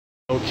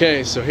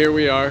Okay, so here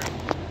we are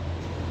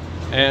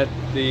at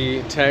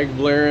the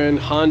Tagbilaran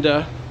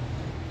Honda,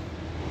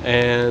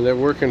 and they're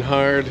working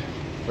hard.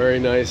 Very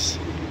nice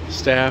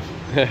staff.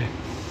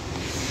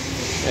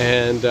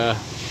 And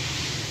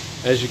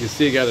as you can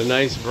see, got a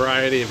nice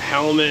variety of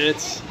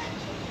helmets.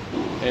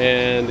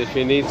 And if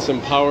you need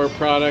some power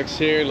products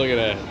here, look at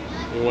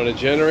that. You want a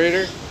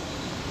generator?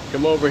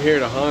 Come over here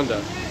to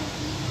Honda.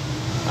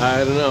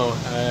 I don't know,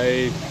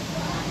 I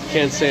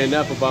can't say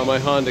enough about my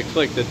Honda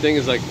Click. The thing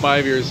is like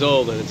 5 years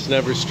old and it's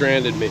never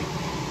stranded me.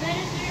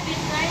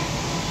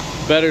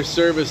 Better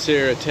service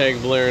here at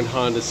Tagbilaran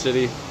Honda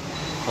City.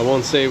 I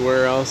won't say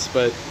where else,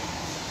 but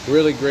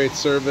really great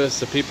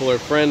service. The people are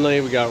friendly.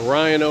 We got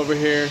Ryan over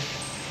here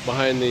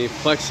behind the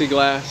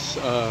plexiglass,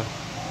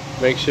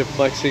 makeshift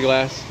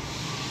plexiglass.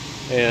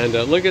 And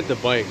look at the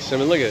bikes. I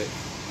mean, look at it.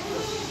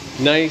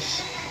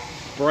 Nice,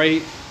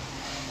 bright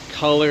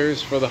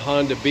colors for the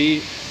Honda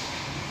Beat.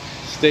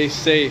 Stay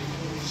safe,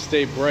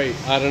 stay bright.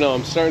 I don't know,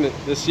 I'm starting to,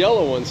 this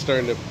yellow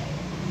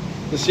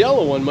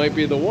one might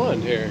be the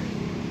one here.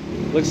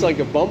 Looks like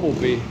a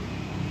bumblebee.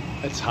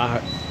 It's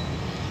hot.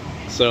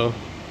 So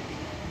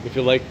if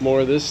you like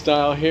more of this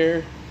style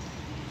here,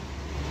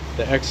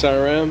 the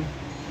XRM,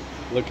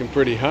 looking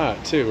pretty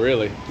hot too,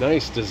 really.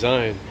 Nice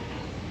design.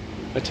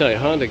 I tell you,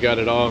 Honda got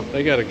it all.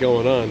 They got it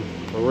going on,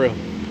 for real.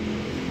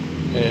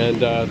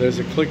 And there's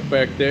a Click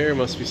back there.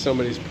 Must be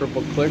somebody's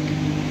purple Click.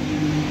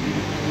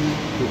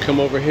 We'll come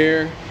over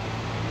here.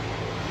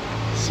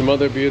 Some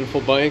other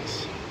beautiful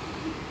bikes.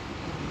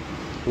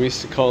 We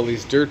used to call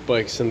these dirt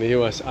bikes in the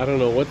US. I don't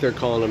know what they're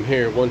calling them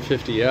here.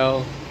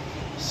 150L,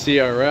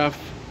 CRF.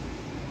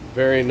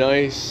 Very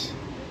nice.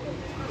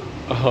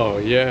 Oh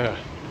yeah.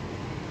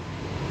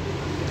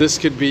 This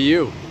could be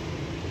you.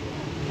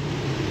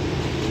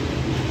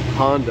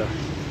 Honda.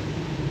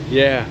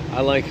 Yeah,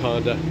 I like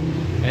Honda.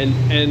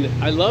 And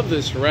I love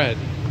this red.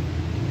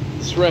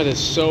 This red is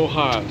so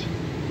hot.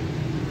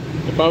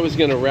 If I was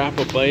gonna wrap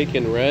a bike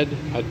in red,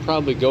 I'd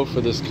probably go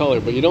for this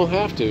color, but you don't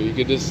have to. You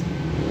could just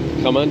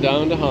come on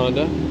down to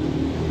Honda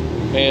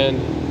and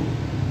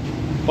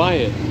buy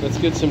it. Let's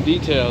get some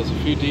details, a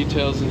few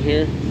details in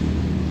here.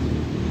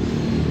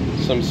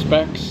 Some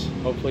specs.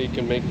 Hopefully you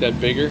can make that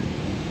bigger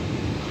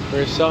for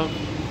yourself.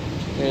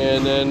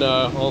 And then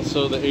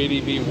also the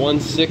ADV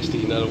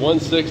 160. Now the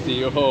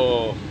 160,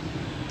 oh,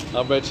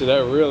 I'll bet you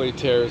that really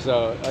tears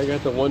out. I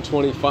got the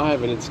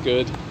 125 and it's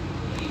good.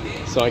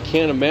 So I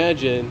can't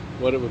imagine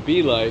what it would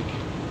be like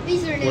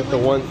with the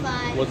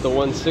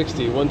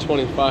 160.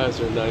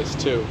 125s are nice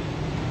too.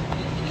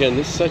 Again,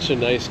 this is such a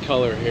nice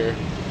color here.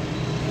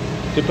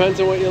 Depends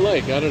on what you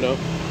like. I don't know.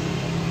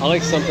 I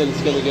like something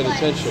that's going to get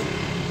attention.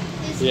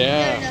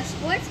 Yeah. They're the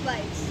sports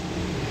bikes.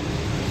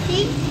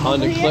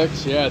 Honda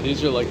Clicks, yeah,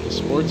 these are like the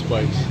sports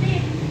bikes.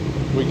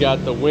 We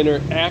got the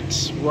Winner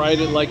X, ride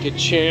it like a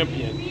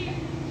champion.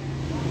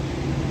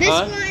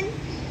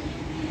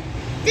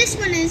 This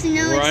one is, you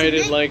know, ride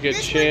it like a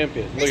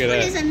champion. Look at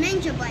that. This one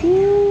is a ninja bike.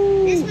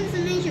 Ooh. This one's a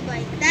ninja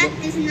bike. That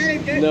is another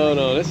dirt bike.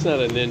 No, that's not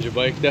a ninja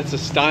bike. That's a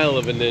style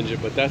of a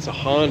ninja, but that's a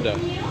Honda.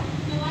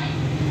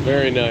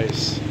 Very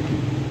nice.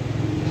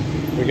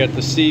 We got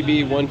the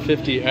CB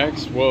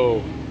 150X.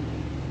 Whoa.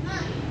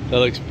 That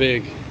looks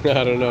big.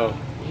 I don't know.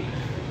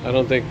 I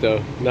don't think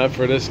though. Not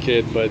for this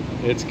kid, but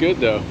it's good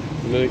though.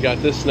 And then we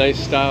got this nice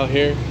style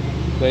here.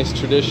 Nice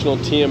traditional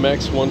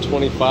TMX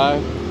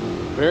 125.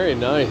 Very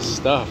nice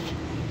stuff.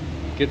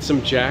 Get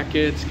some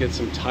jackets, get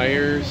some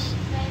tires,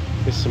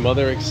 get some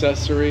other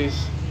accessories.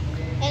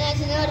 And as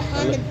you know, the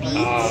Honda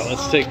Beats.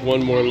 Let's take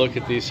one more look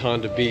at these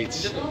Honda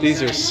Beats.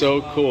 These are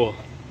so cool.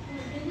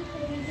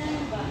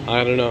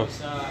 I don't know.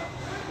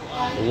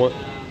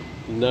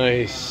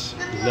 Nice.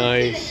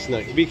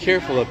 Be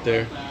careful up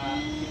there.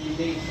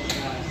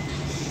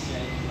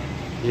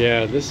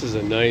 Yeah, this is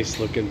a nice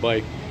looking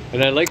bike.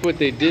 And I like what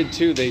they did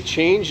too. They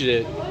changed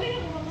it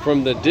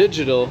from the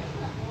digital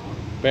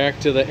back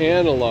to the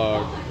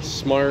analog.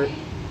 Smart.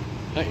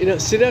 You know,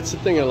 see, that's the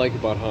thing I like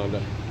about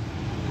Honda.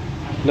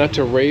 Not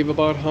to rave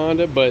about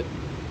Honda, but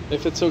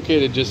if it's okay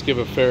to just give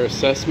a fair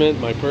assessment,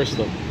 my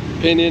personal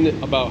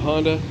opinion about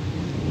Honda,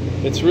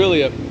 it's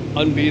really an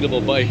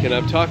unbeatable bike. And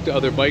I've talked to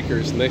other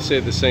bikers and they say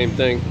the same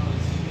thing,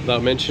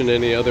 without mentioning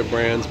any other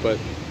brands, but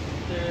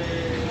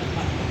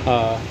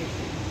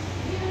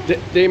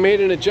they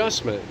made an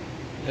adjustment.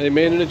 They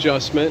made an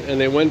adjustment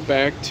and they went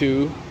back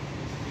to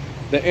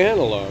the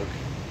analog.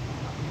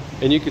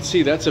 And you can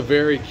see those are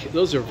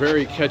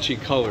very catchy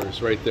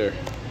colors right there.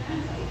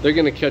 They're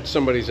gonna catch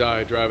somebody's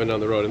eye driving down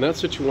the road. And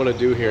that's what you wanna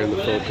do here in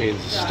the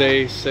Philippines.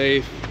 Stay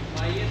safe,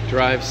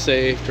 drive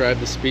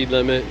the speed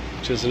limit,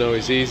 which isn't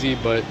always easy,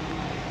 but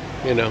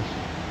you know,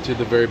 do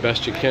the very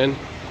best you can.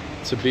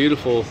 It's a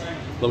beautiful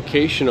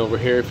location over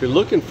here. If you're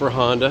looking for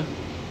Honda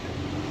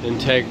in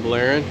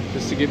Tagbilaran,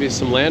 just to give you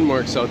some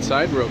landmarks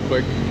outside real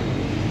quick,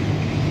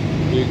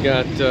 you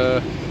got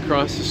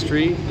across the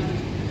street,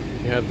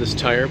 you have this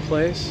tire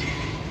place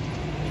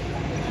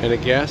and a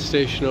gas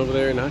station over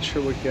there. Not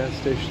sure what gas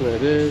station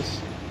that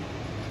is.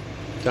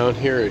 Down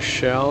here is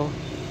Shell.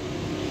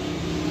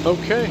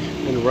 Okay,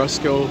 and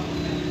Rusco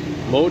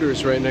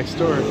Motors right next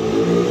door.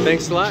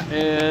 Thanks a lot,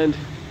 and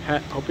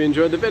hope you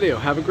enjoyed the video.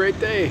 Have a great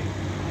day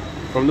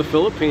from the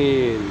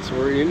Philippines,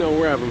 where you know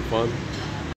we're having fun.